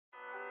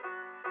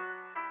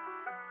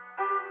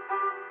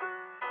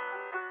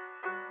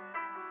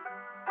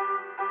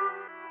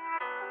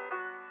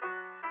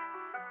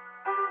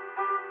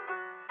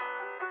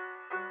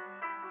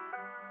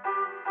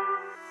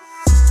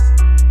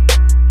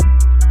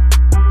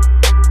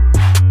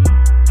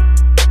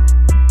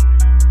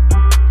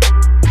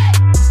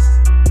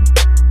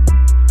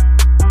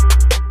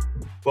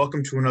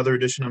Welcome to another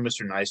edition of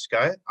Mr. Nice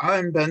Guy.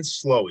 I'm Ben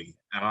Slowey,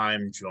 and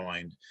I'm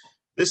joined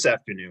this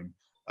afternoon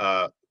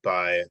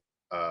by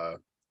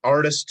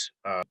artist,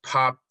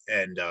 pop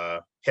and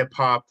hip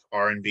hop,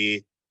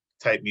 R&B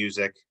type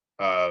music.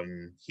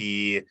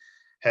 He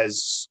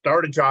has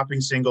started dropping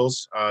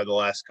singles the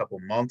last couple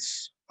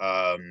months.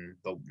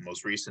 The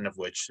most recent of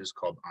which is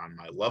called "On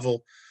My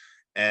Level,"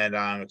 and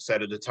I'm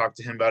excited to talk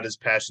to him about his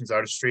passions,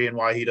 artistry, and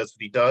why he does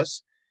what he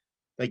does.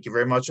 Thank you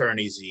very much,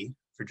 Ernie Z,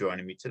 for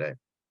joining me today.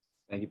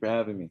 Thank you for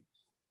having me.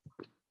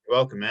 You're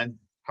welcome, man.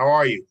 How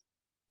are you?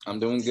 I'm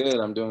doing good.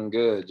 I'm doing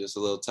good. Just a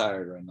little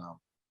tired right now.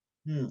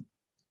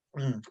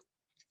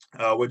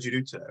 What'd you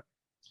do today?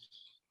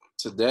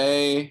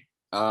 Today,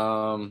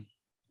 well,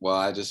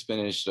 I just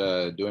finished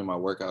doing my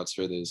workouts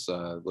for this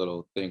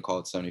little thing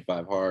called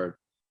 75 Hard,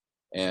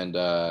 and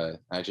I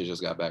actually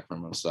just got back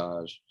from a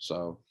massage.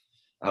 So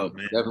I'm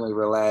definitely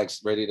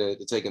relaxed, ready to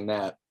take a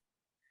nap.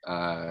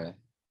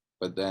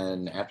 But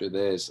then after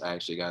this, I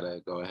actually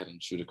gotta go ahead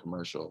and shoot a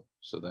commercial.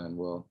 So then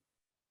we'll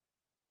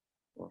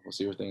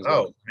see where things go.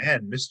 Oh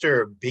man,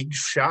 Mr. Big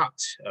Shot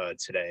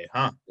today,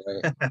 huh?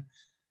 Right.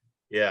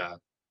 Yeah.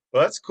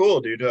 Well, that's cool,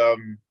 dude.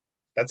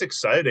 That's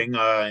exciting.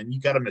 And you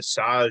got a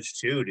massage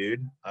too,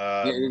 dude.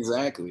 Yeah,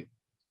 exactly.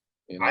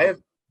 You know?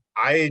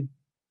 I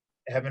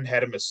haven't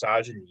had a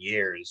massage in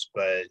years,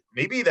 but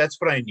maybe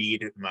that's what I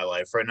need in my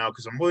life right now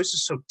because I'm always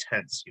just so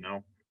tense, you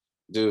know?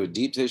 Dude,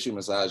 deep tissue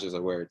massages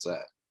are where it's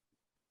at.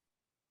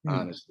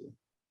 Honestly.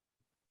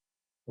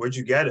 Where'd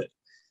you get it?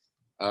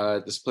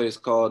 This place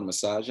called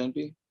Massage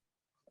Envy.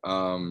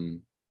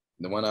 The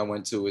one I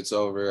went to, it's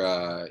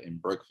over in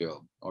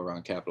Brookfield, over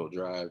on Capitol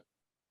Drive.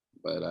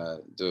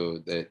 But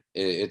dude,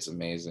 it's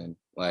amazing.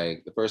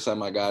 Like the first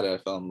time I got it, I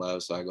fell in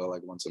love, so I go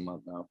like once a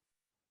month now.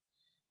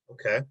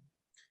 Okay,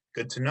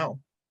 good to know.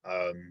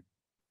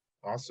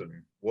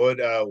 Awesome.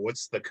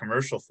 What's the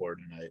commercial for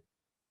tonight?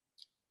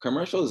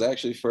 Commercial is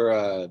actually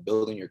for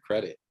building your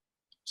credit.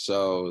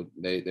 So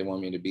they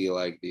want me to be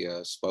like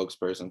the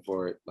spokesperson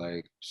for it.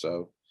 Like,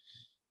 so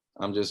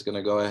I'm just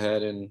gonna go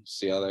ahead and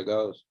see how that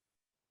goes.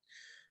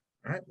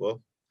 All right.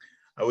 Well,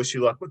 I wish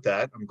you luck with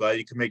that. I'm glad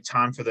you could make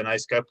time for the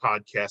Nice Guy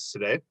podcast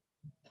today.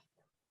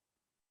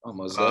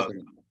 Almost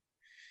definitely.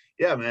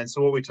 Yeah, man.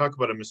 So what we talk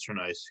about in Mr.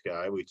 Nice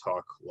Guy, we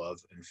talk love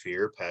and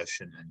fear,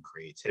 passion and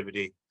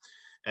creativity.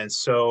 And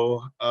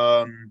so,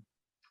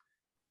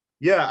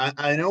 yeah,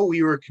 I know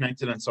we were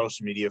connected on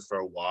social media for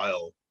a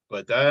while,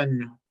 but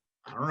then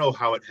I don't know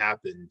how it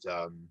happened.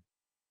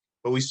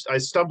 But I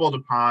stumbled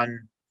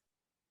upon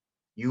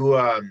you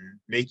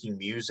making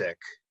music.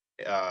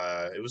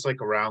 It was like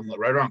right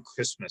around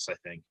Christmas, I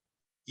think.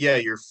 Yeah,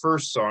 your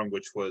first song,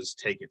 which was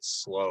 "Take It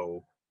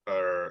Slow,"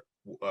 or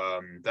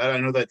that I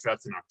know that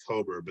dropped in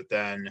October, but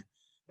then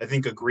I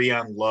think "Agree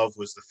on Love"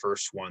 was the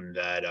first one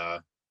that I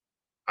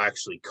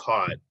actually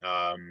caught.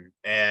 I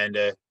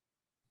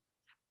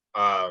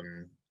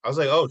was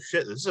like, oh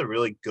shit, this is a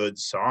really good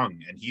song,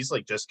 and he's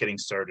like just getting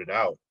started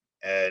out,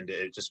 and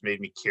it just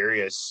made me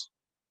curious,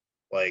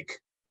 like,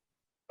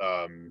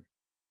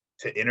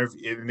 to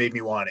interview. It made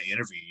me want to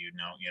interview you,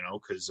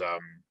 because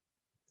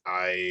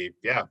I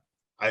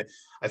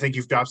I think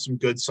you've got some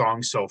good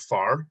songs so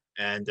far,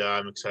 and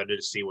I'm excited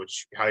to see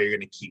how you're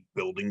going to keep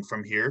building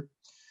from here.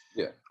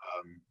 Yeah.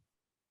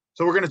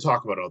 So we're going to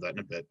talk about all that in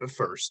a bit, but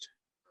first,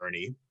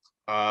 Ernie,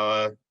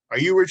 are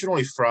you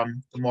originally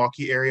from the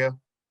Milwaukee area?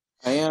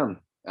 I am.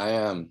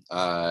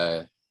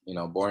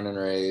 Born and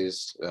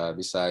raised.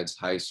 Besides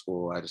high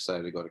school, I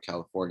decided to go to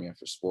California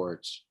for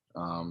sports.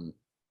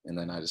 And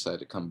then I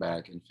decided to come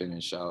back and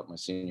finish out my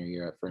senior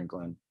year at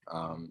Franklin.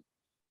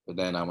 But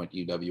then I went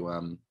to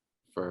UWM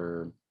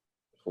for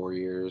 4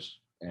 years,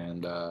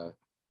 and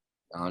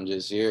I'm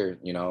just here,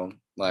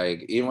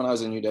 like even when I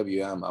was in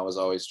UWM, I was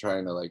always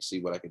trying to like see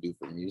what I could do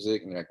for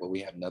music, and they're like, well, we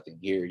have nothing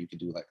here. You could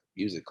do like a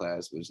music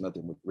class, but there's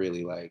nothing with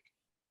really like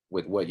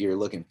with what you're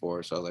looking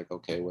for. So I was like,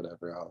 okay,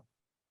 whatever,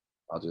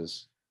 I'll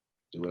just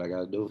do what I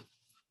gotta do.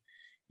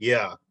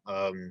 Yeah.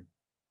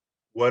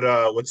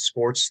 What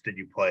sports did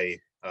you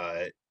play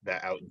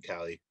that out in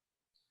Cali?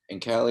 In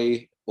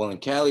Cali,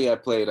 I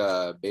played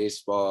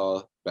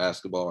baseball,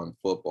 basketball, and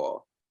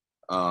football.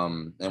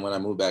 And when I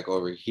moved back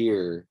over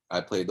here,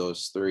 I played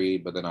those three,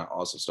 but then I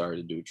also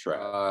started to do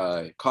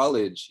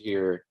college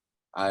here.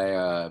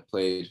 I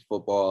played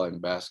football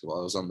and basketball.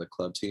 I was on the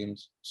club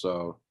teams.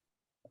 So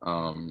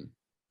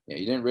yeah,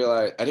 I didn't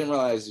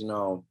realize,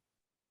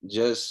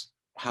 just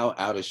how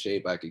out of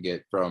shape I could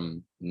get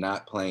from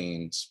not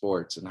playing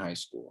sports in high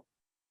school.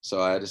 So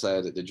I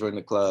decided to join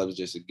the clubs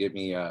just to get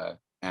me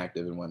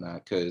active and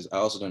whatnot, because I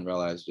also didn't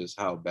realize just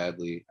how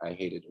badly I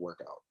hated to work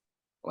out,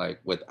 like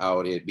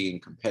without it being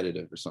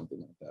competitive or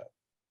something like that.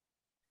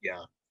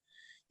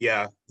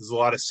 Yeah, there's a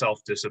lot of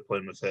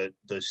self-discipline with it.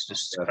 There's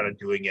just kind of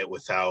doing it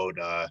without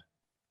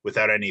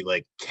any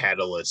like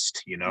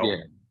catalyst.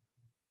 Yeah.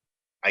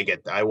 I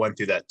get that. I went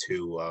through that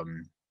too.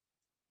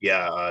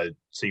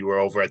 So you were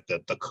over at the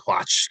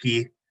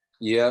Klotchki.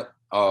 Yeah.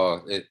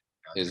 Oh,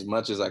 as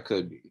much as I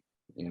could be,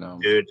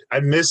 Dude, I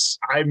miss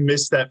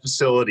that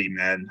facility,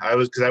 man.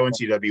 Because I went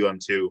to UWM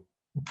too.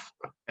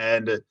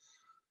 And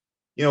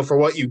for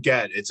what you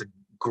get, it's a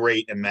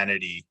great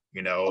amenity.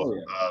 Oh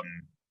yeah.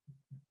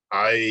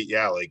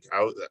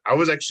 I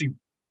was actually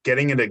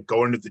getting into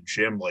going to the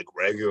gym like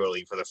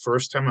regularly for the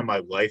first time in my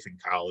life in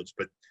college,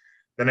 but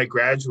then I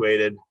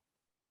graduated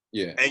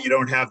Yeah, and you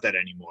don't have that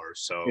anymore.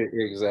 So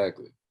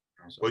exactly.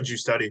 what'd So you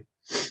study?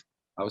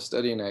 I was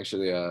studying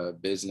actually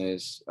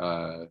business,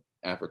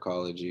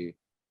 Africology,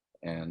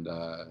 and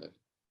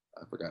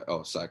I forgot.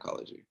 Oh,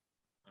 psychology.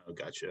 Oh,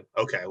 gotcha.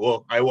 Okay.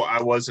 Well, I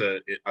was a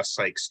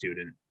psych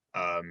student.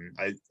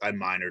 I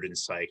minored in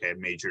psych. I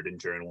majored in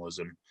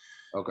journalism.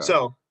 Okay.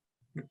 So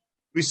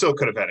we still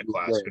could have had a Yeah,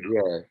 class.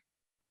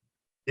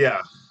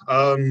 yeah.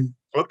 Yeah.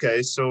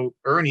 Okay. So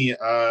Ernie,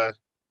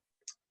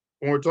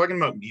 when we're talking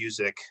about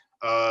music,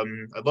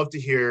 I'd love to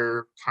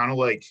hear kind of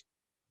like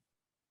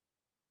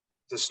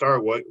to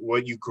start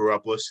what you grew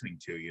up listening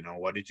to.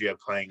 What did you have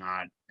playing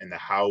on in the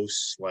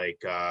house?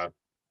 Like,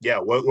 yeah,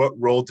 what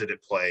role did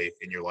it play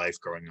in your life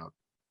growing up?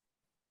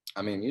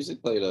 I mean,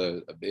 music played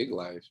a big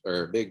life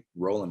or a big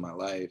role in my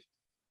life.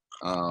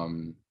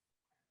 Um,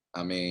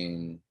 I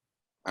mean,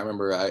 I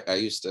remember I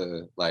used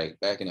to like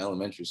back in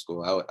elementary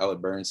school, I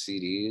would burn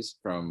CDs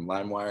from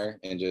LimeWire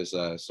and just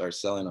start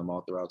selling them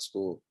all throughout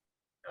school.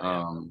 Oh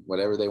yeah.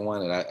 Whatever they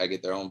wanted, I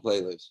get their own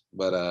playlist.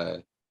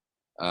 But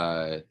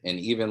and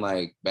even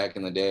like back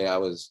in the day, I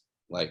was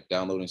like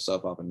downloading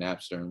stuff off of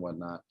Napster and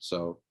whatnot.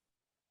 So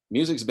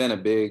music's been a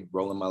big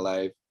role in my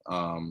life.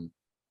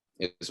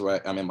 It's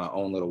where I'm in my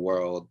own little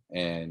world,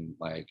 and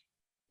like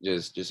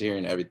just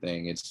hearing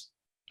everything,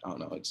 I don't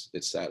know, it's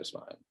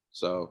satisfying.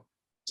 So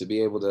to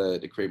be able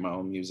to create my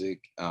own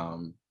music,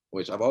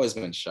 which I've always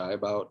been shy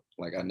about,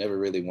 like I never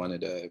really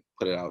wanted to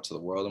put it out to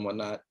the world and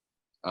whatnot.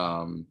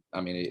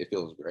 I mean, it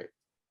feels great.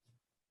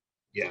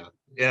 Yeah,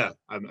 yeah,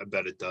 I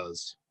bet it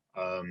does.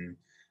 Um,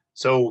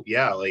 so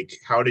yeah, like,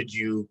 how did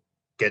you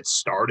get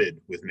started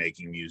with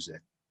making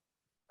music?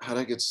 How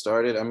would I get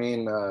started? I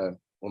mean,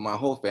 well, my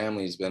whole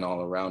family's been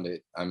all around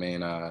it. I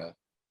mean,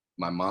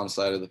 my mom's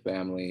side of the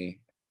family,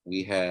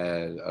 we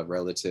had a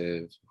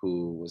relative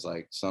who was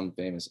like some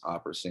famous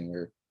opera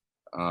singer.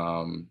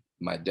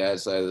 My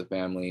dad's side of the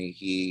family,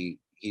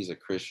 he's a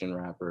Christian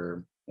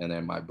rapper, and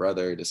then my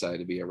brother decided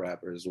to be a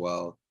rapper as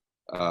well.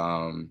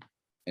 Um,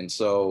 and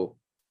so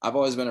I've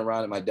always been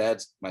around it. My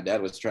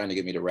dad was trying to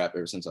get me to rap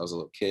ever since I was a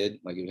little kid.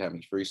 Like he would have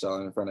me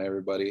freestyling in front of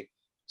everybody.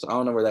 So I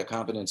don't know where that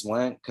confidence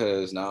went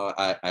because now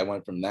I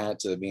went from that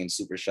to being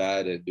super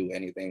shy to do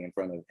anything in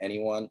front of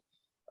anyone.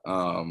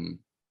 Um,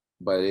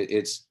 but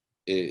it's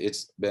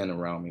been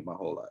around me my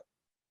whole life.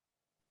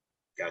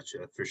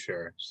 Gotcha, for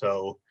sure.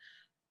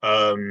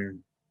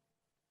 Um,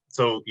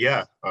 so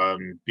yeah,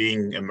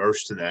 being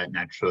immersed in that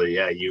naturally,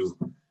 yeah, you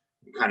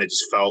kind of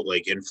just felt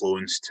like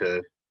influenced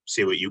to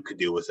see what you could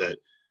do with it.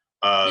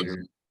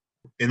 Um,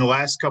 in the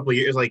last couple of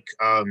years, like,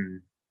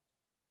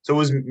 so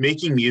was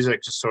making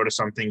music just sort of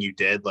something you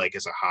did like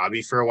as a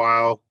hobby for a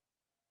while?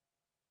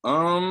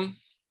 Um,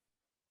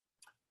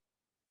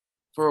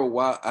 for a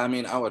while, I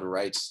mean, I would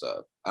write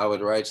stuff. I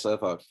would write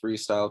stuff. I would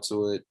freestyle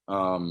to it.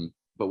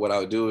 But what I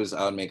would do is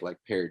I would make like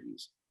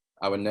parodies.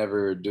 I would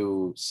never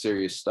do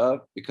serious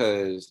stuff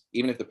because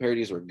even if the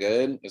parodies were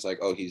good, it's like,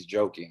 oh, he's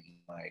joking,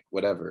 like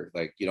whatever.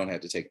 Like you don't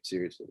have to take it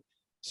seriously.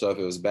 So if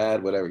it was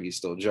bad, whatever, he's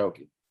still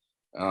joking.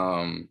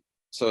 Um,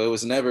 so it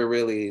was never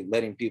really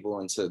letting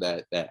people into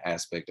that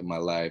aspect of my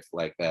life,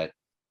 like that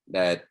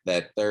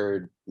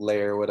third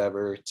layer,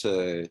 whatever,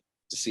 to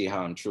see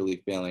how I'm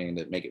truly feeling,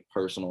 to make it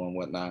personal and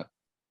whatnot.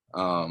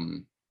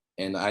 Um,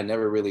 and I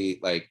never really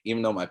like,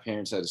 even though my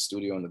parents had a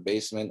studio in the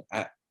basement,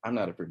 I'm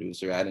not a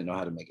producer. I didn't know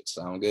how to make it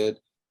sound good.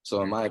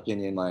 So in my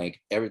opinion, like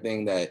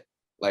everything that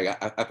like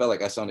I felt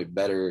like I sounded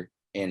better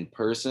in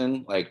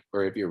person, like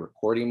or if you're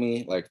recording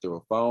me like through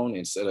a phone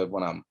instead of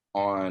when I'm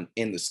on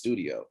in the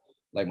studio.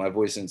 Like my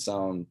voice didn't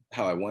sound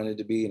how I wanted it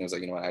to be. And I was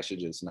like, what, I should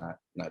just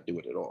not do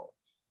it at all.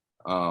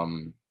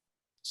 Um,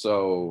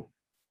 so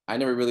I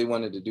never really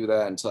wanted to do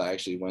that until I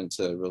actually went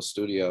to a real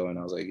studio and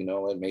I was like, you know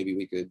what, maybe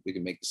we could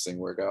make this thing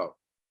work out.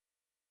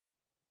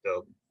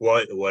 So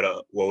what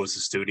was the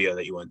studio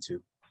that you went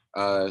to?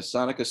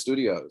 Sonica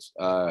Studios.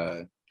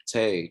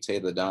 Tay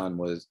the Don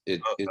was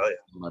it Oh, is oh yeah,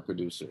 my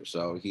producer.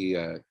 So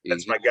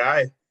that's my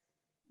guy.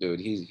 dude,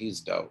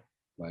 he's dope.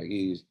 Like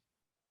he's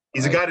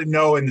He's a like guy to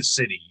know in the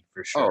city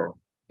for sure. oh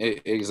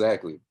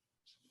exactly.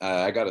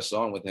 I got a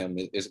song with him.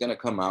 It's gonna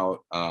come out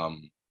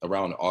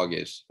around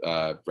August,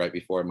 right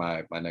before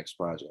my next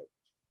project.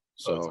 Oh,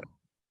 So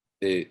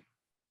it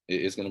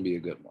it's gonna be a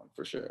good one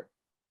for sure.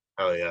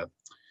 hell yeah,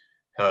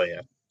 hell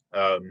yeah.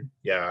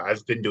 Yeah,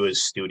 I've been to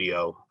his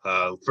studio.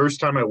 First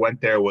time I went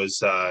there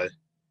was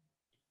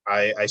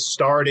I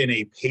starred in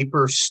a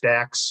Paper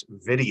Stacks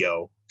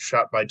video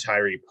shot by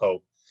Tyree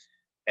Pope,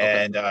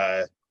 Okay. and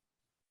I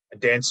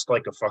danced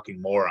like a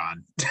fucking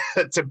moron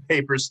to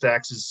Paper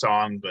Stacks'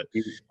 song, but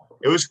You,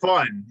 it was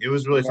fun. It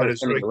was really you fun. It gotta was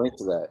send me really. the link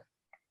to that.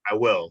 I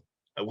will.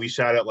 We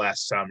shot it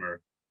last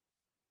summer,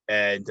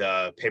 and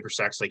Paper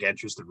Stacks like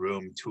enters the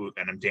room to,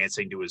 and I'm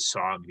dancing to his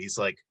song, and he's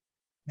like,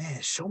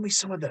 man, show me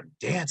some of them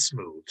dance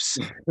moves.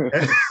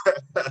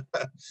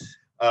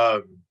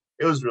 um,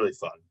 it was really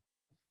fun.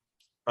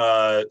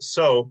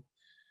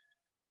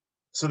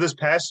 So this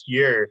past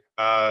year,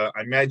 I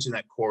imagine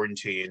that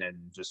quarantine and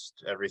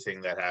just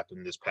everything that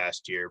happened this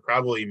past year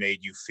probably made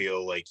you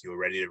feel like you were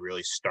ready to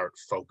really start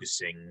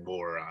focusing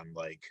more on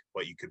like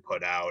what you could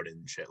put out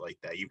and shit like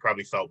that. You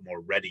probably felt more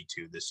ready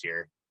to this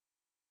year.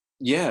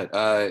 Yeah,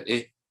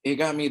 it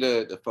got me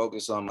to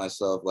focus on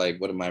myself.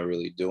 Like, what am I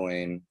really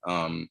doing?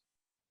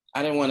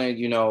 I didn't want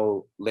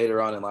to,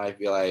 later on in life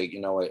be like, you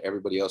know what,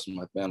 everybody else in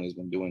my family's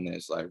been doing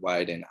this. Like,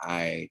 why didn't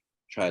I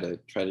try to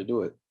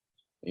do it?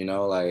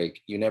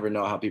 Like you never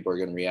know how people are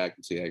going to react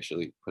until you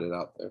actually put it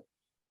out there.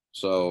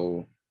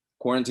 So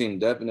quarantine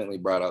definitely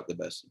brought out the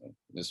best of me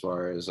as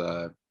far as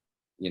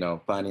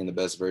finding the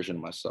best version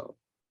of myself.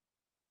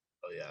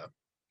 Oh yeah,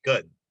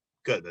 good,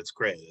 good. That's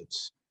great.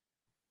 It's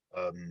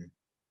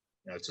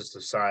it's just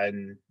a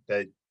sign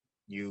that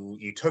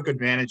you took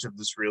advantage of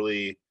this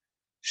really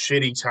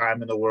shitty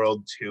time in the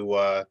world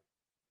to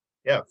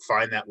yeah,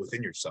 find that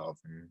within yourself,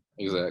 and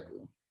Exactly.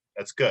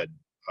 that's good.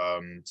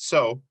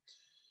 So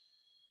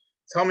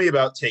tell me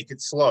about Take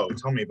It Slow.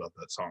 Tell me about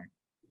that song.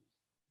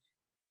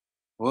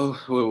 Well,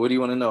 what do you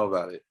want to know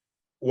about it?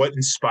 What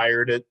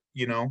inspired it?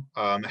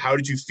 How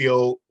did you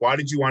feel? Why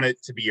did you want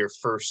it to be your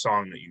first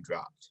song that you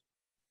dropped?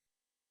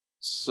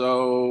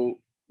 So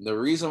the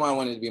reason why I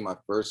wanted to be my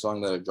first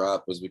song that I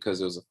dropped was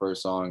because it was the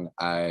first song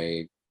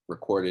I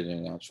recorded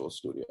in an actual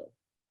studio.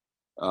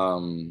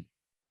 Um,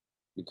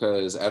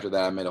 because after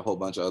that I made a whole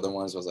bunch of other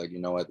ones. I was like, you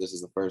know what, this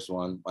is the first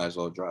one, might as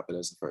well drop it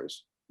as the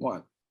first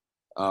one.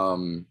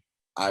 um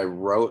I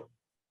wrote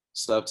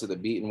stuff to the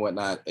beat and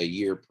whatnot a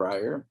year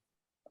prior,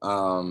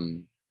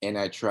 and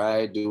I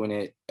tried doing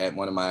it at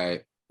one of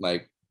my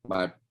like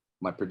my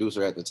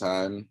producer at the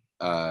time.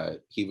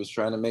 He was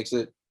trying to mix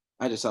it.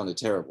 I just sounded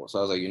terrible, so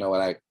I was like, you know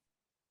what,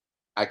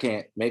 I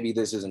can't, maybe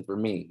this isn't for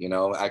me.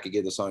 I could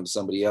give the song to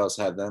somebody else,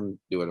 have them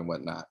do it and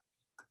whatnot.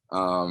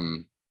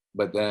 um,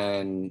 but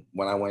then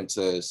when I went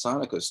to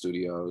Sonica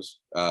Studios,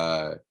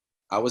 I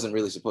wasn't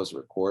really supposed to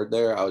record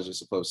there. I was just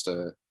supposed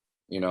to,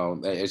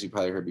 as you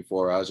probably heard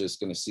before, I was just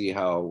going to see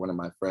how one of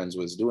my friends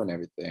was doing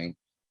everything.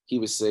 He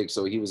was sick,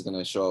 so he was going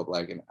to show up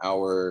like an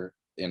hour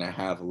and a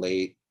half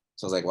late.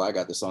 So I was like, well, I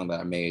got the song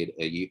that I made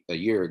a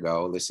year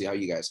ago. Let's see how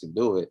you guys can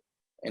do it.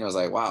 And I was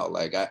like, wow,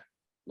 like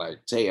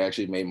Tay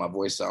actually made my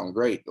voice sound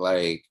great.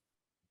 Like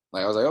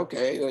I was like,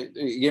 okay, like,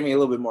 it gave me a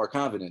little bit more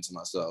confidence in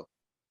myself.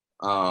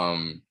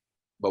 um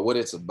but what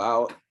it's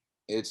about,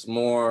 it's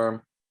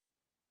more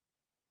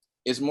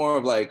it's more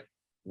of like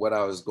what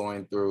I was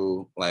going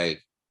through,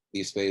 like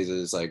these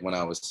phases, like when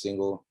I was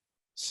single,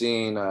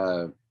 seeing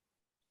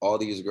all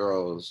these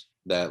girls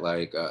that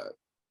like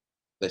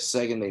the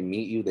second they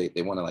meet you,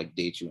 they want to like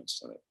date you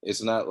instantly.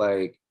 It's not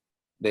like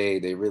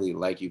they really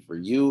like you for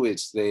you.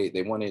 It's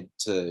they wanted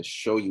to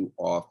show you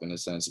off in a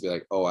sense, to be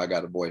like, oh, I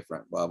got a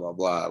boyfriend, blah blah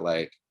blah,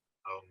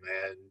 Oh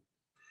man,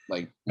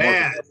 like more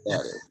man.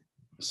 competitive.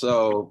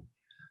 So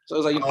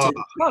it's like, you Oh take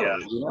it slow, yeah,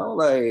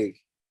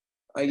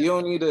 like you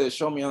don't need to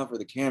show me off for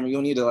the camera. You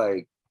don't need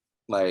to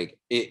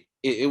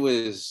it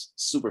was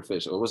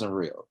superficial. It wasn't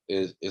real.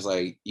 It's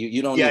like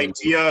you don't the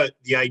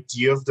even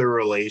idea of the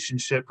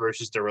relationship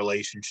versus the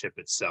relationship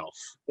itself.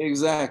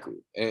 exactly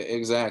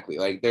exactly.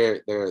 Like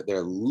they're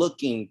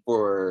looking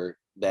for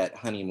that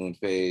honeymoon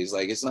phase.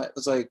 Like it's not.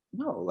 It's like,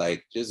 no,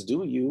 like just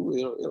do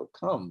you. It'll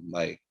come.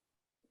 Like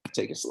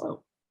take it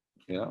slow.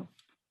 You know.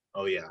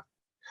 Oh yeah,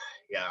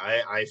 yeah.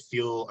 I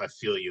feel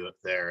you up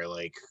there,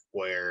 like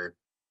where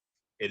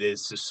it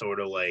is just sort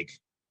of like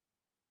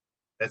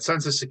that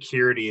sense of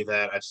security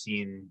that I've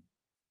seen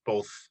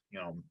both,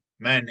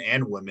 men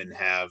and women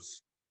have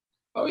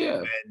Oh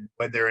yeah.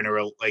 when they're in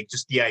a like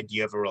just the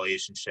idea of a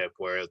relationship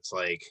where it's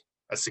like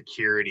a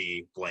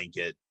security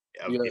blanket,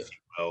 Yeah. if you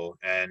will.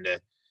 And as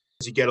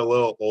you get a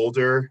little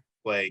older,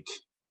 like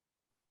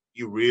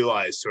you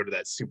realize sort of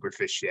that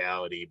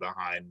superficiality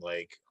behind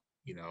like,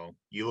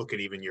 you look at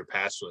even your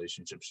past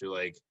relationships, you're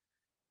like,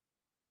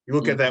 you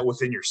look at Mhm. that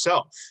within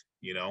yourself,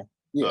 you know.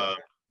 Yeah. Um,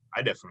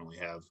 I definitely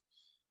have.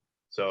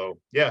 So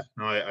yeah,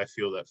 no, I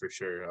feel that for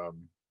sure.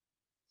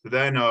 So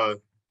then uh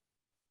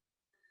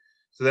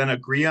so then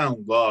Agree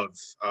on Love.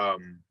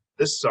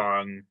 This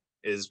song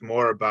is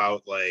more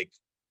about like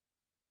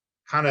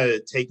kind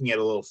of taking it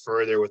a little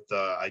further with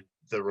the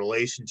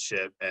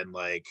relationship and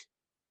like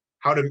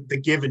how to the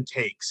give and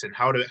takes and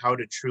how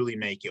to truly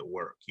make it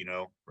work,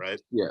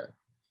 right? Yeah.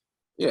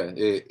 Yeah,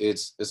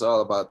 it's all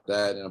about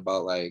that, and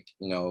about like,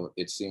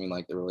 it seeming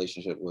like the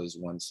relationship was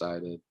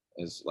one-sided.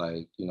 It's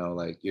like,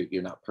 like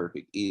you're not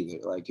perfect either.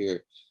 Like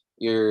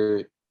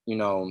you're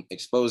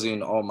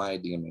exposing all my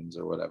demons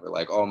or whatever,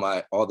 like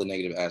all the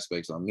negative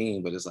aspects on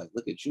me, but it's like,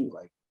 look at you,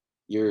 like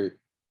you're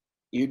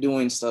you're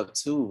doing stuff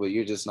too, but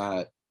you're just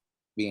not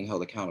being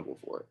held accountable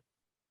for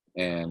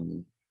it.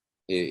 And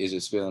it's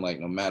just feeling like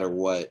no matter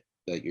what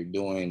that you're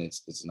doing,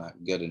 it's not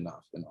good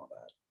enough and all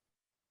that.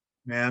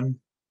 Man,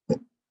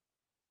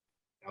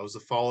 that was the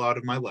fallout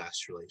of my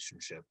last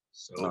relationship.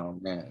 So Oh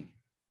man.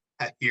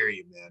 I hear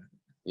you, man.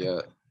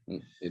 Yeah,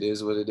 it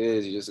is what it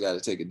is. You just got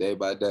to take it day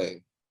by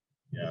day.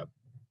 Yeah.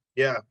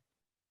 Yeah.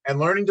 And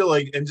learning to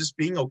like, and just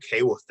being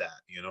okay with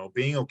that,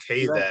 being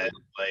okay Exactly. that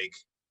like,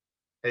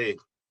 hey,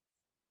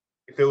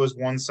 if it was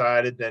one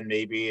sided, then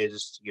maybe it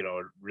just, it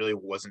really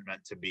wasn't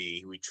meant to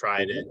be. We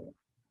tried it.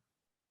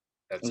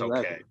 That's Exactly.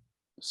 okay.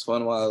 It's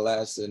fun while it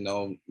lasted.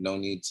 No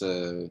need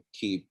to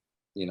keep,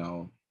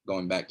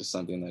 going back to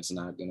something that's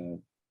not gonna,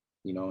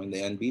 in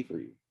the end be for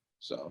you.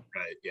 So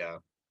Right. Yeah.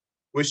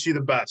 Wish you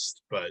the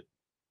best, but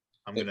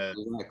I'm going to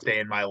exactly. stay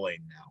in my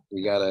lane now.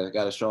 You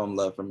gotta show them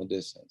love from a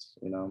distance.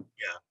 Yeah.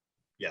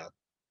 Yeah.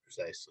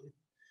 Precisely.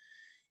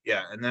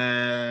 Yeah. And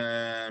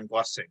then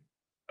blessing.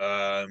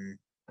 Tell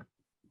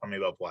me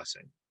about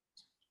blessing.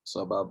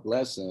 So about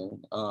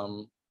blessing,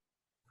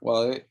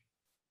 well,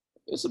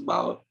 it's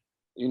about,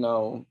 you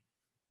know,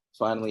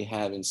 finally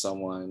having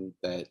someone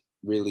that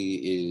really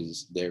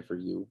is there for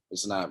you.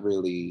 It's not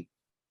really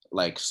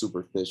like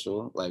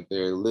superficial. Like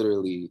they're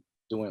literally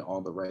doing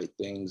all the right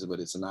things, but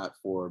it's not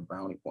for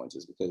brownie points.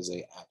 It's because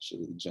they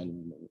actually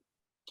genuinely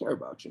care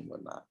about you and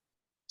whatnot.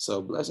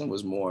 So blessing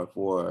was more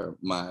for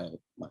my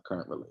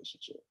current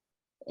relationship,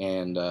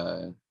 and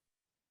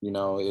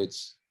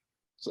it's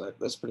so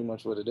that's pretty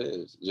much what it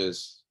is.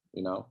 Just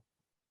Yeah.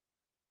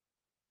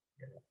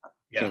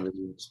 can't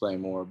really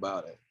explain more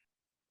about it.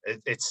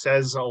 It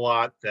says a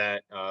lot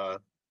that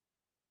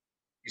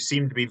you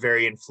seem to be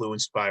very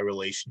influenced by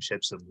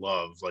relationships and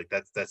love. Like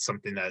that's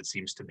something that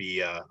seems to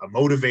be a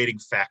motivating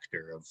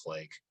factor of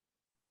like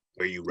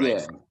where you write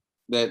Yeah, from.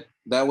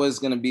 that was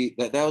gonna be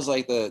that was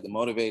like the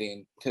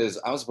motivating because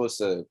I was supposed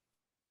to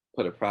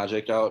put a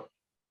project out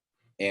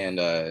and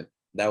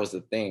that was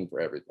the thing for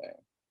everything.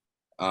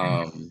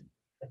 Um,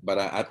 but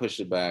I pushed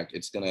it back.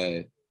 It's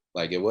gonna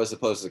like it was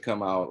supposed to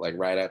come out like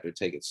right after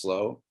Take It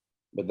Slow,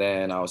 but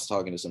then I was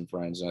talking to some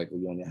friends like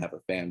we only have a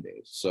fan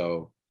base,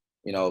 so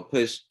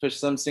push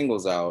some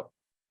singles out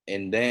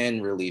and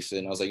then release it.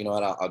 And I was like, you know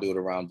what, I'll do it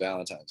around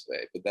Valentine's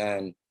Day. But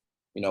then,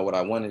 what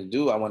I wanted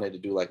to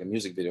do like a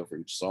music video for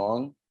each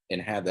song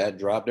and have that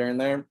drop during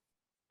there.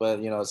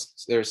 But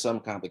there's some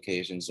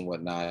complications and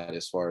whatnot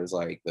as far as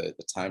like the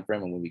time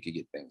frame and when we could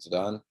get things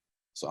done.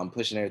 So I'm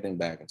pushing everything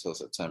back until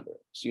September.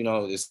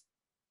 So it's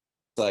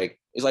like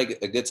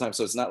a good time.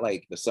 So it's not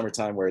like the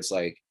summertime where it's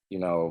like,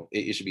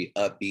 it should be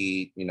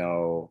upbeat,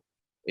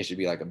 it should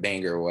be like a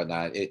banger or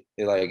whatnot. It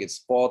like it's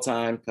fall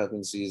time,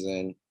 cuffing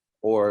season,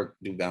 or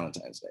do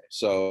Valentine's Day.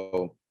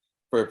 So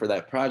for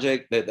that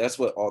project, that's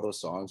what all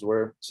those songs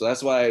were. So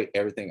that's why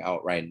everything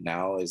out right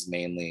now is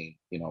mainly,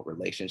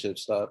 relationship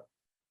stuff.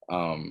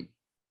 Um,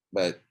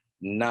 but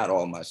not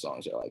all my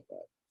songs are like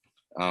that.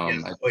 Yeah. I Oh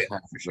yeah, just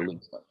have for sure.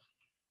 released them.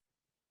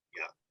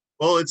 Yeah.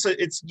 Well, it's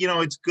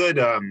good.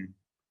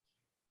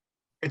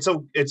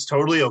 It's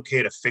totally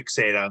okay to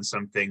fixate on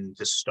something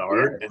to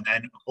start, Yeah. and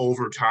then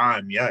over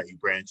time, yeah, you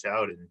branch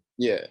out and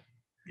Yeah.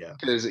 yeah.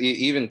 Because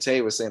even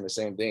Tay was saying the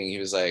same thing. He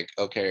was like,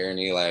 "Okay,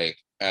 Ernie, like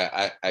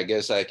I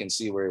guess I can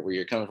see where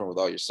you're coming from with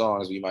all your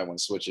songs, but you might want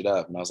to switch it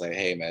up." And I was like,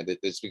 "Hey, man,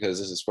 it's because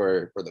this is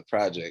for the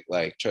project.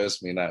 Like,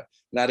 trust me, not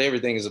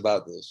everything is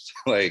about this.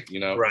 like.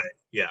 Right.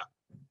 Yeah.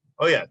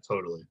 Oh yeah,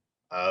 totally.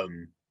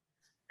 Um,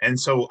 and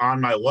so on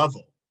my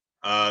level,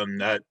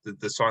 that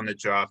the song that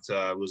dropped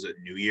was it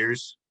New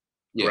Year's,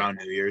 Yeah, around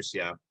New Year's,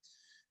 yeah.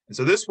 And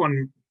so this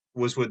one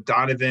was with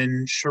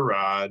Donovan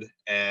Sherrod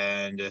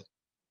and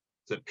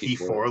the P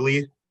before.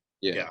 Forley.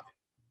 Yeah. Yeah,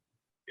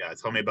 yeah.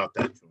 Tell me about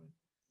that joint.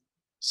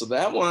 So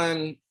that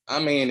one, I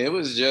mean, it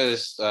was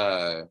just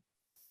I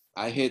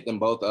hit them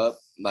both up.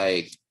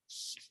 Like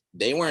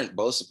they weren't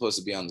both supposed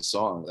to be on the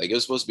song. Like it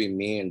was supposed to be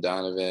me and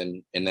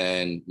Donovan, and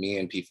then me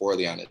and P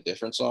Forley on a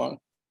different song.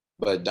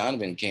 But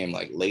Donovan came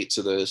like late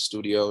to the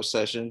studio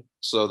session.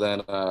 So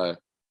then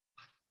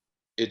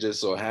it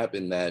just so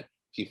happened that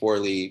P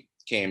Forley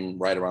came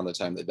right around the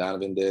time that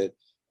Donovan did.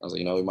 I was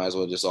like, we might as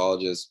well just all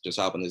just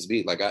hop on this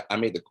beat. Like I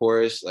made the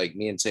chorus, like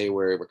me and Tay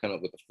were coming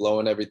up with the flow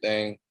and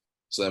everything.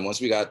 So then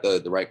once we got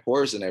the right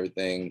chorus and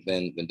everything,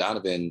 then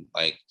Donovan,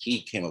 like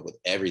he came up with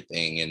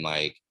everything in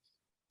like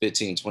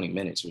 15, 20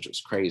 minutes, which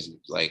was crazy.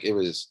 Like it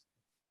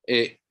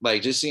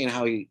like just seeing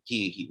how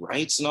he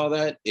writes and all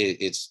that,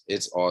 it's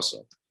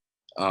awesome.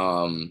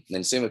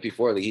 And same with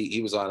before, like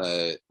he was on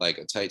a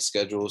tight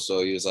schedule,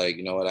 so he was like,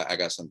 you know what, I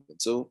got something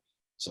too.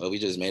 So we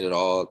just made it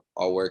all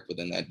work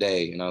within that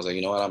day. And I was like,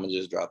 you know what, I'm gonna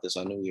just drop this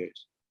on New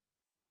Year's.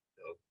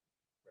 So,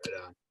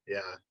 right on.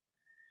 Yeah.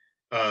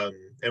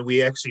 And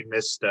we actually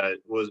missed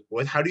was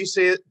what? How do you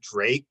say it?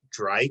 Drake,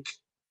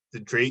 the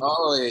Drake.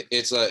 Oh,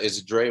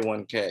 it's Dre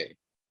 1K.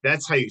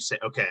 That's how you say.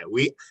 Okay,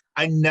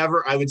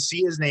 I would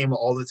see his name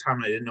all the time.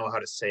 And I didn't know how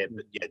to say it,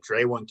 but yeah,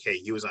 Dre 1K.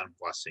 He was on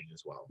Blessing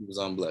as well. He was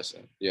on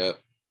Blessing. Yep.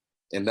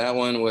 And that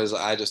one was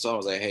I just told him, I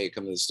was like, hey,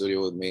 come to the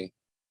studio with me.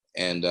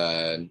 And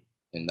that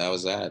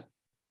was that.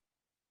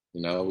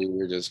 We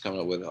were just coming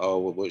up with, oh,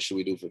 what should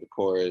we do for the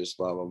chorus,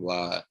 blah, blah,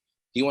 blah.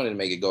 He wanted to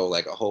make it go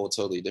like a whole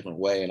totally different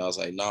way. And I was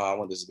like, no, I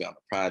want this to be on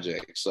the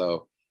project.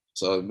 So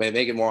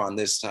make it more on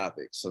this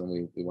topic. So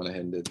then we went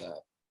ahead and did that.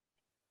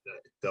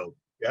 Dope.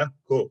 Yeah,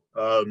 cool.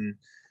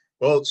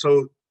 Well,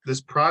 so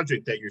this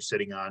project that you're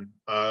sitting on.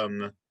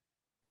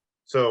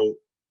 So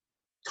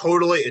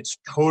totally, it's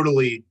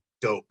totally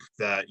dope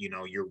that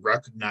you're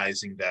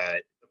recognizing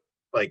that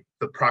like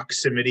the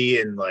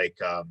proximity and like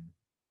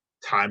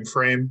time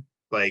frame,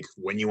 like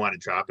when you want to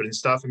drop it and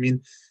stuff. I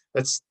mean,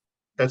 that's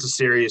that's a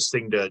serious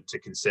thing to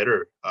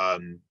consider.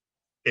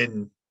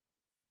 In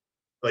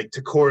like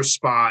to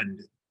correspond,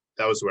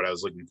 that was what I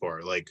was looking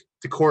for. Like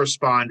to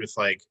correspond with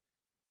like,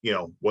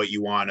 what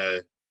you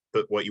wanna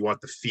but what you want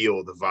the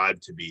feel, the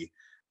vibe to be.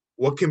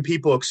 What can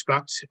people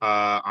expect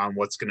on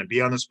what's gonna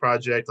be on this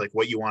project? Like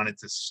what you're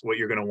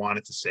gonna want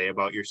it to say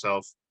about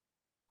yourself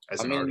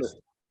as I an mean, artist?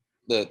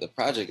 the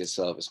project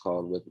itself is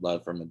called With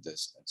Love from a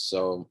Distance.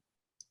 So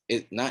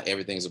it not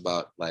everything's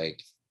about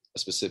like a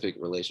specific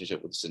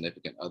relationship with a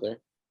significant other.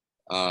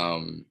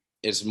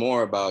 It's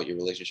more about your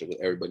relationship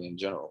with everybody in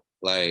general.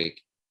 Like,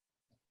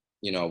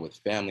 with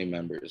family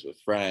members, with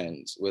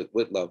friends, with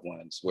loved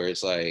ones, where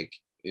it's like,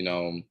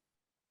 you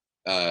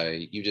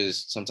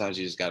just sometimes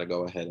you just gotta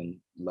go ahead and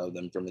love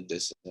them from a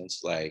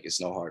distance. Like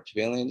it's no hard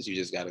feelings. You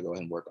just gotta go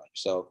ahead and work on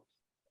yourself.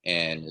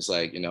 And it's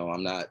like,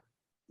 I'm not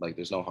like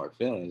there's no hard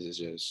feelings. It's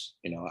just,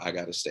 I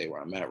gotta stay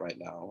where I'm at right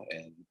now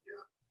and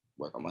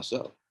work on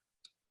myself.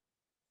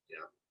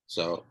 Yeah.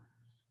 So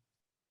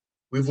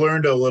We've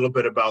learned a little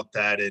bit about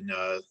that in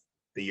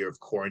the year of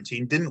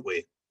quarantine, didn't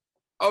we?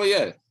 oh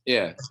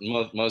yeah,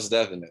 most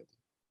definitely.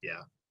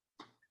 Yeah.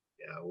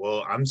 Yeah.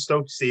 Well, I'm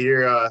stoked to see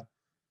your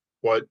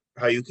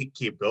how you can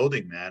keep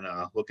building, man.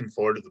 Looking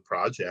forward to the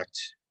project.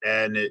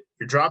 And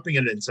you're dropping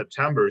it in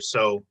September,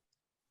 so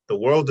the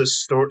world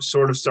is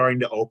sort of starting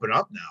to open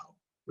up now,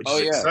 which Oh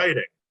is yeah,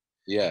 exciting.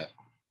 yeah,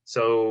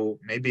 So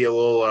maybe a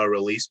little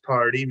release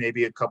party,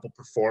 maybe a couple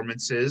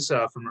performances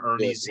from yeah,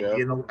 Ernie Z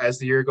yeah. as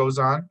the year goes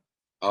on.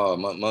 Oh,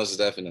 most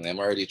definitely. I'm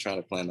already trying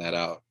to plan that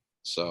out.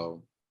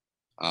 So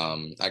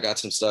I got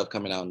some stuff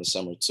coming out in the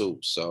summer too.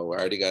 So I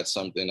already got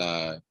something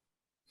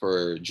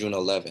for June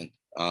 11th.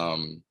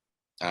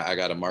 I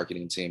got a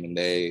marketing team and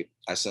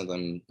I sent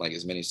them like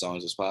as many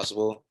songs as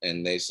possible.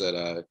 And they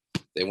said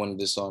they wanted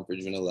this song for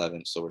June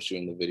 11th. So we're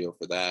shooting the video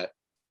for that.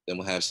 Then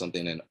we'll have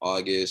something in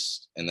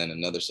August and then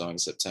another song in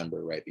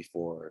September right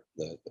before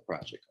the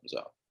project comes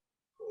out.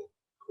 Cool,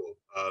 cool.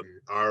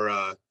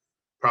 Our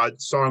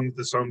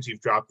the songs you've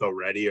dropped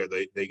already, are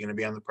they going to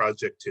be on the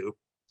project too?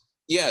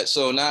 Yeah,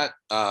 so not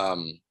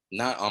on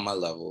my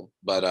level,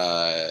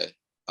 but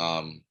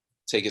um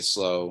Take It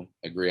Slow,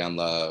 Agree on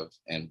Love,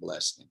 and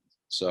Blessing.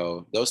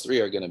 So those three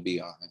are gonna be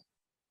on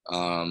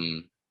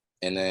it.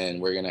 And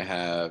then we're gonna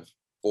have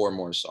four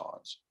more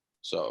songs.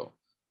 So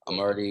I'm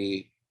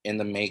already in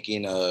the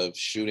making of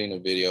shooting a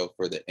video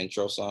for the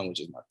intro song, which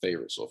is my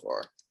favorite so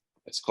far.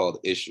 It's called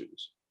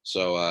Issues.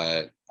 So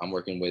I'm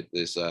working with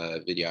this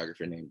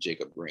videographer named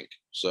Jacob Brink.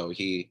 So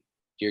he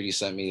already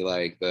sent me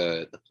like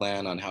the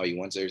plan on how he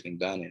wants everything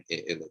done, and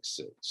it looks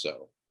sick.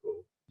 So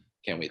Cool.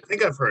 can't wait. I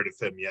think I've heard of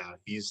him. Yeah,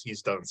 he's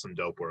done some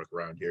dope work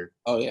around here.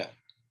 Oh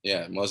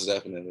yeah, most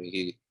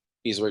definitely.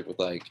 He's worked with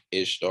like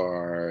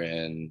Ishtar,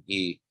 and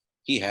he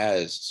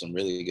has some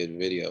really good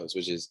videos,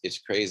 which is it's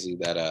crazy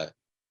that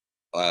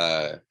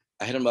I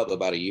hit him up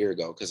about a year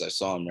ago because I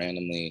saw him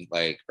randomly,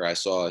 like, or I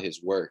saw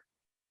his work.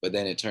 But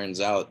then it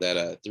turns out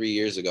that 3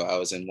 years ago I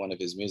was in one of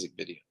his music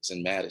videos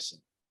in Madison.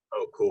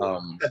 Oh,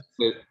 cool.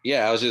 But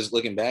yeah, I was just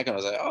looking back and I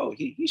was like, oh,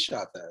 he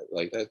shot that.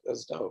 Like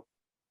that's dope.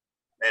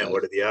 Man,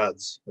 what are the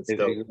odds? That's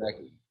dope.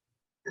 Exactly.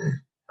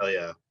 Hell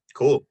yeah.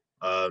 Cool.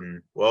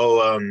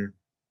 Well,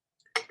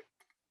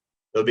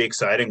 it'll be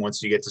exciting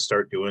once you get to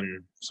start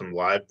doing some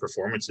live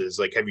performances.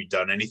 Like, have you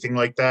done anything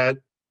like that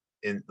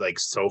in like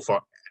so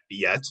far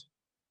yet?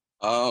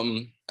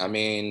 I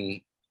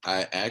mean,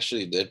 I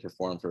actually did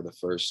perform for the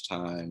first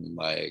time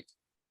like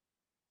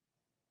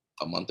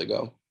a month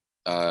ago.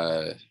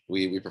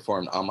 We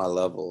performed On My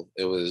Level.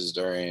 It was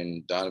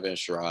during Donovan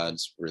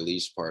Sherrod's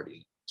release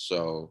party.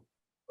 So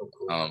Oh,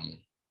 cool.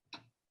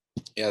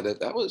 yeah,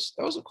 that was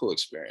a cool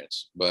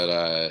experience.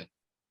 But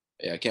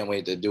yeah, I can't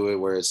wait to do it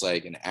where it's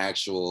like an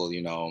actual,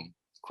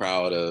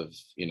 crowd of,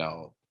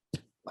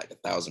 like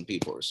 1,000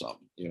 people or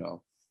something,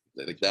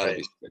 like that'll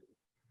Right. be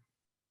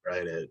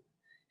Right.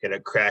 Get a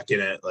crack in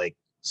it like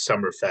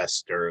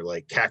Summerfest or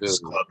like Cactus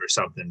good, Club or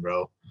something,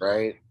 bro.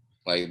 right?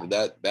 Like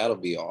that'll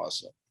be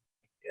awesome.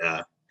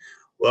 Yeah.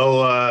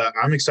 Well,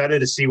 I'm excited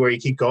to see where you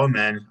keep going,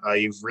 man.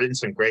 You've written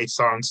some great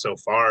songs so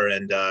far,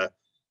 and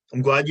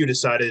I'm glad you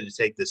decided to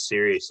take this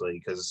seriously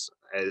because,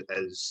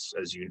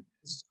 as you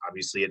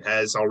obviously it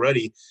has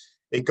already,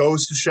 it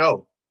goes to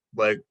show,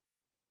 like,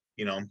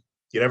 you know,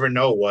 you never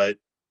know what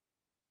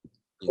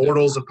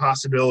portals of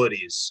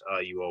possibilities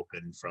you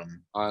open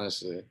from.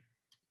 Honestly,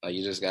 like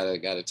you just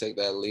gotta take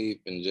that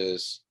leap and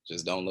just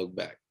don't look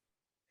back.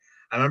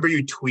 I remember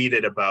you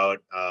tweeted about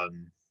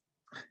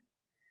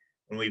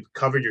when we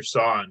covered your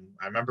song.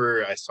 I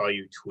remember I saw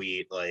you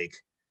tweet like,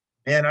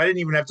 "Man, I didn't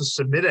even have to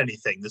submit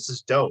anything. This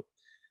is dope."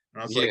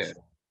 And I was like,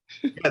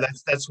 Yeah, yeah,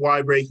 that's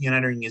why Breaking and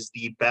Entering is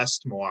the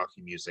best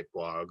Milwaukee music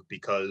blog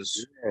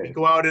because we yeah.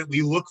 go out and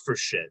we look for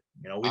shit.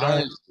 We don't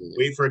Honestly,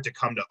 wait for it to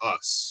come to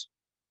us.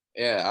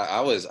 Yeah, I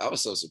was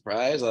so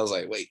surprised. I was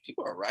like, wait,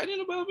 people are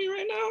writing about me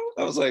right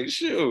now? I was like,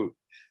 shoot.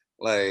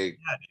 Like,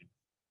 Yeah, dude.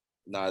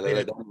 nah, Made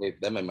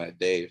it- that made my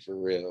day for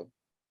real.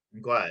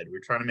 I'm glad. We're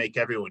trying to make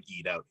everyone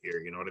eat out here.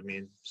 You know what I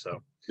mean?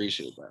 So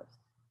Appreciate that.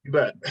 you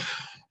bet.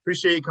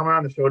 Appreciate you coming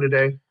on the show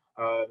today.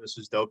 This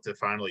was dope to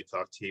finally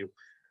talk to you.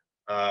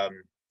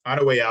 On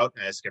our way out,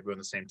 I ask everyone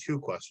the same two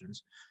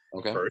questions.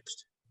 Okay.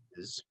 First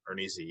is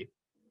Ernie Z.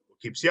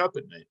 What keeps you up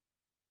at night?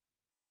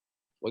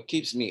 What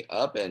keeps me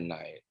up at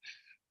night?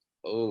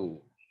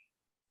 Oh,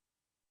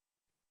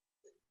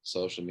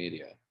 social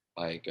media.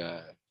 Like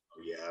Oh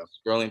yeah,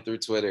 scrolling through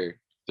Twitter,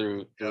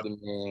 through yeah, the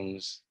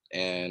memes,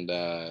 and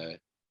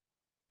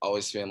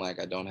always feeling like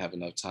I don't have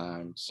enough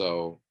time.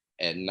 So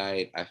at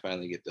night, I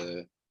finally get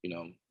to,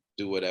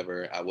 do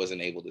whatever I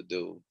wasn't able to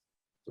do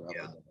throughout the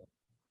yeah, day.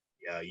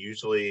 yeah.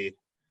 Usually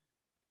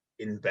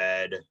in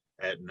bed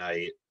at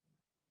night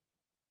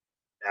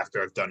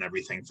after I've done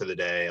everything for the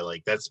day.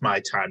 Like that's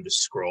my time to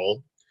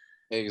scroll.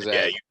 And yeah,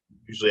 Exactly.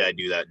 usually I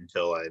do that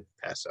until I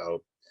pass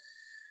out.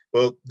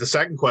 Well, the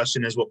second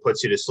question is what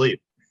puts you to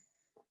sleep?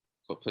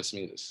 What puts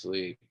me to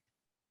sleep?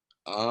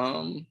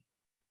 Um,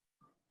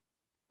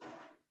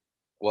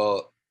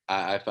 well,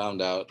 I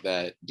found out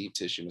that deep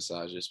tissue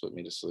massages put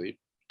me to sleep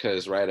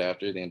because right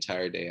after the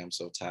entire day, I'm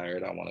so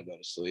tired, I want to go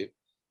to sleep.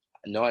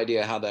 No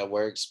idea how that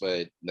works,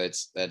 but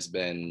that's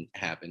been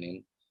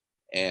happening.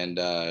 And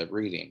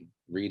reading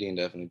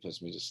definitely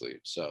puts me to sleep.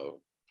 So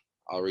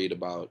I'll read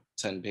about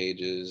 10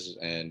 pages,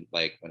 and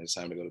like when it's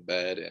time to go to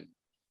bed, and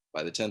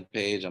by the 10th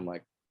page, I'm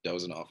like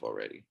dozing off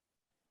already.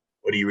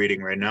 What are you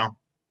reading right now?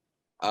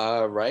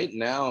 Right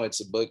now,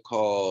 it's a book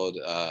called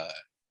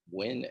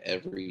Win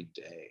Every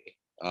Day.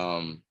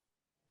 Um,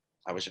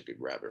 I wish I could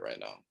grab it right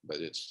now, but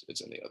it's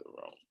in the other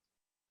room.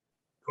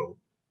 Cool.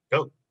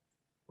 Cool.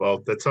 Well,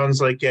 that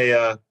sounds like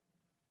a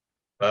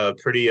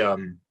pretty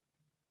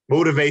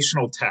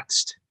motivational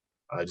text,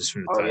 just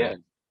from the Oh title.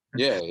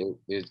 yeah,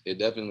 yeah, it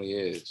definitely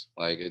is.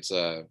 Like it's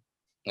like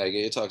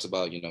it talks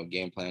about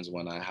game plans and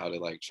whatnot, how to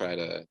like try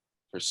to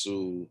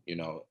pursue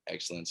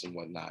excellence and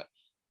whatnot.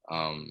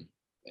 And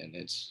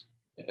it's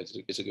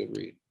a good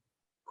read.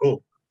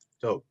 Cool.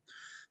 So,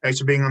 thanks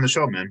for being on the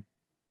show, man.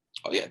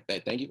 Oh yeah,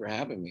 thank you for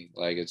having me.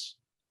 Like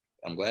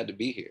I'm glad to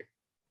be here.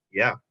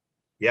 Yeah,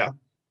 yeah,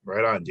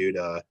 right on, dude.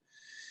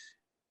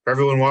 For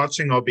everyone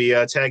watching, I'll be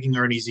tagging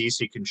Ernie Z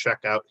so you can check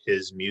out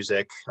his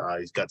music.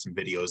 He's got some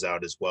videos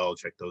out as well.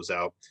 Check those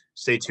out.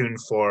 Stay tuned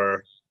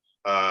for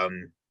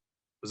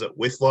was it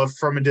With Love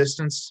from a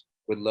Distance?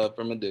 With love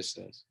from a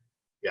distance.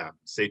 Yeah,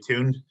 stay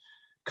tuned.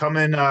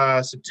 Coming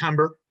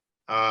September,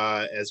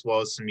 as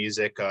well as some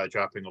music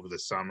dropping over the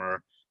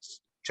summer.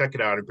 Check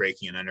it out at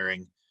Breaking and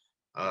Entering.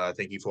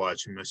 Thank you for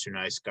watching, Mr.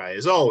 Nice Guy.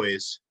 As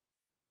always,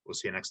 we'll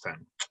see you next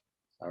time.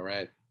 All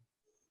right.